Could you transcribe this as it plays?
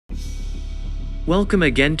Welcome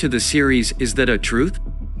again to the series Is That a Truth?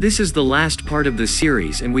 This is the last part of the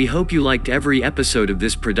series and we hope you liked every episode of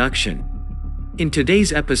this production. In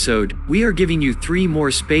today's episode, we are giving you 3 more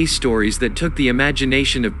space stories that took the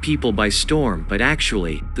imagination of people by storm, but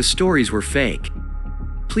actually, the stories were fake.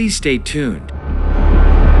 Please stay tuned.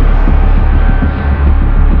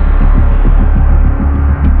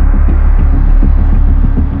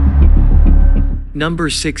 Number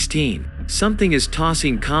 16. Something is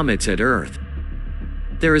tossing comets at Earth.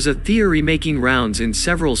 There is a theory making rounds in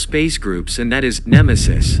several space groups, and that is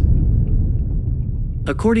Nemesis.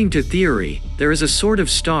 According to theory, there is a sort of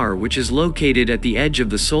star which is located at the edge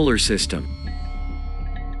of the solar system.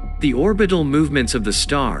 The orbital movements of the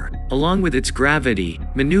star, along with its gravity,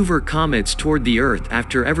 maneuver comets toward the Earth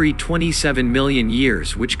after every 27 million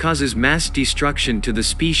years, which causes mass destruction to the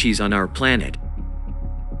species on our planet.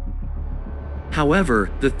 However,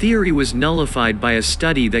 the theory was nullified by a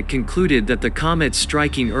study that concluded that the comets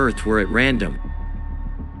striking Earth were at random.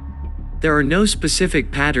 There are no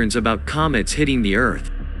specific patterns about comets hitting the Earth.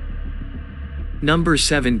 Number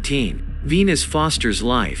 17. Venus fosters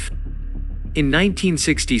life. In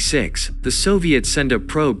 1966, the Soviets sent a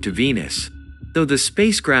probe to Venus. Though the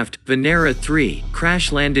spacecraft, Venera 3,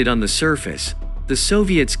 crash-landed on the surface, the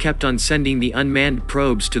Soviets kept on sending the unmanned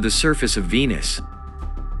probes to the surface of Venus.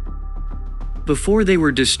 Before they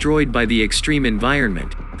were destroyed by the extreme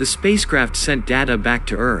environment, the spacecraft sent data back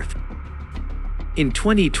to Earth. In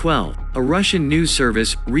 2012, a Russian news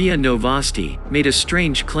service, RIA Novosti, made a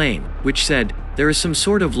strange claim, which said, there is some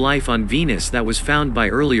sort of life on Venus that was found by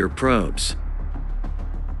earlier probes.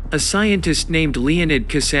 A scientist named Leonid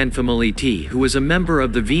Kazanfamility, who was a member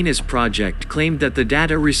of the Venus Project, claimed that the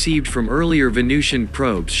data received from earlier Venusian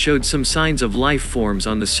probes showed some signs of life forms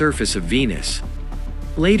on the surface of Venus.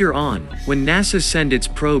 Later on, when NASA sent its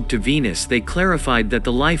probe to Venus, they clarified that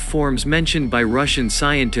the life forms mentioned by Russian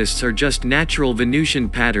scientists are just natural Venusian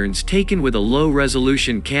patterns taken with a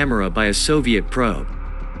low-resolution camera by a Soviet probe.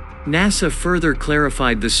 NASA further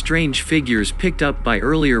clarified the strange figures picked up by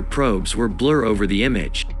earlier probes were blur over the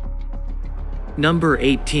image. Number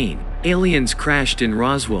 18. Aliens crashed in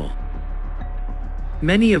Roswell.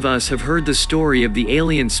 Many of us have heard the story of the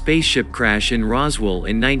alien spaceship crash in Roswell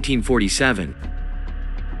in 1947.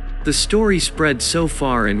 The story spread so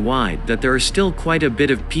far and wide that there are still quite a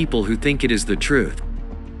bit of people who think it is the truth.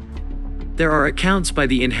 There are accounts by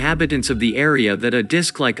the inhabitants of the area that a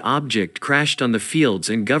disc-like object crashed on the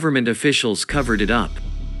fields and government officials covered it up.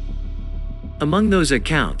 Among those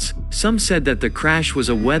accounts, some said that the crash was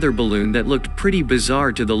a weather balloon that looked pretty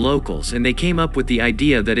bizarre to the locals, and they came up with the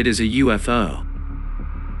idea that it is a UFO.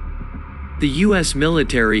 The US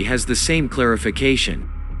military has the same clarification.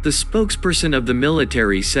 The spokesperson of the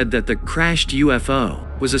military said that the crashed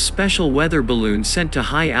UFO was a special weather balloon sent to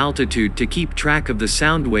high altitude to keep track of the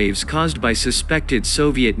sound waves caused by suspected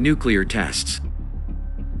Soviet nuclear tests.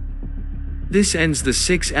 This ends the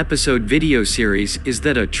 6-episode video series Is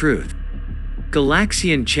That a Truth?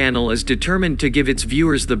 Galaxian Channel is determined to give its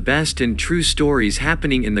viewers the best and true stories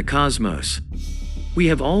happening in the cosmos. We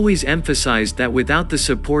have always emphasized that without the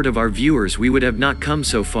support of our viewers we would have not come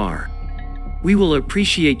so far. We will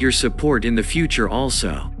appreciate your support in the future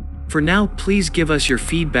also. For now, please give us your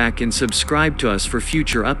feedback and subscribe to us for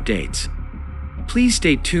future updates. Please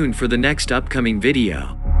stay tuned for the next upcoming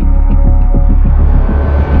video.